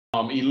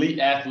elite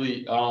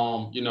athlete,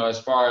 as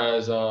far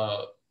as,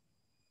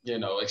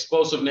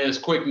 explosiveness,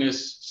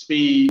 quickness,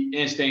 speed,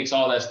 instincts,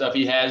 all that stuff.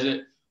 He has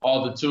it,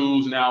 all the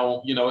tools.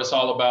 Now, it's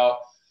all about,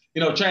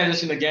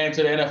 transition the game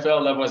to the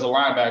NFL level as a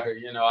linebacker.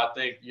 I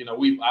think,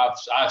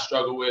 I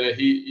struggle with it.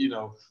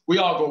 We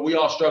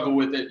all struggle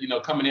with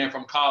it, coming in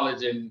from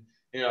college, and,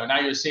 now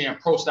you're seeing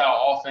pro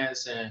style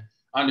offense and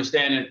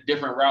understanding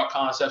different route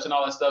concepts and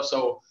all that stuff.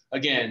 So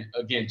again,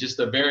 just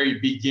the very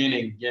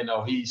beginning,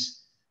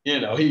 he's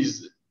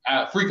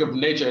a freak of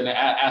nature and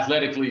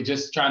athletically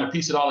just trying to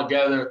piece it all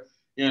together,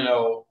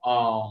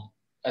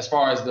 as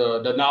far as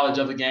the knowledge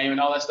of the game and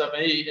all that stuff.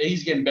 And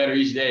he's getting better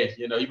each day.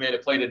 He made a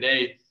play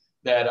today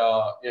that,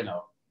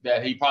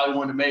 that he probably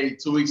wouldn't have made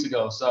 2 weeks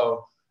ago.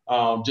 So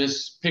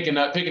just picking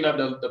up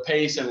the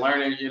pace and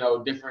learning,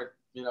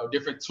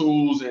 different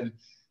tools and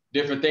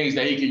different things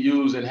that he can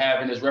use and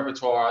have in his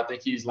repertoire. I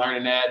think he's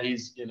learning that.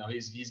 He's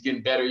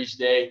getting better each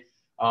day.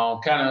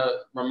 Kind of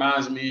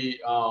reminds me,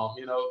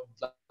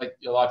 like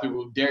a lot of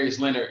people, Darius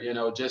Leonard,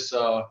 just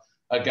a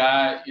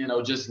guy,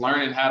 just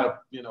learning how to,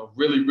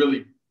 really,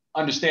 really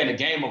understand the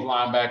game of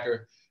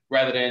linebacker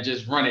rather than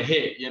just run a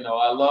hit.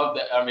 I love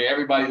that. I mean,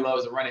 everybody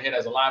loves to run a hit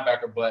as a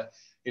linebacker, but,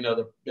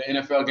 the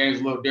NFL game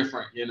is a little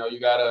different. You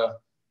got to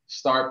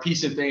start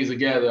piecing things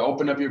together,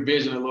 open up your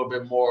vision a little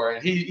bit more.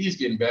 And he's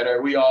getting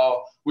better. We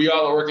all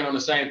are working on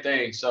the same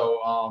thing.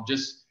 So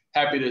just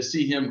happy to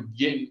see him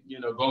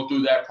go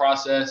through that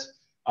process.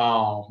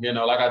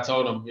 Like I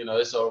told him,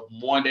 it's a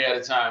one day at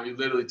a time. You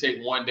literally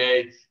take one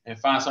day and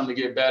find something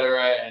to get better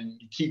at, and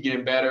you keep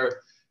getting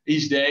better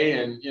each day.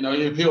 And,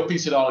 he'll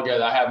piece it all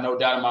together. I have no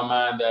doubt in my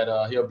mind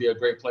that he'll be a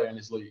great player in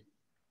this league.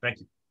 Thank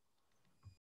you.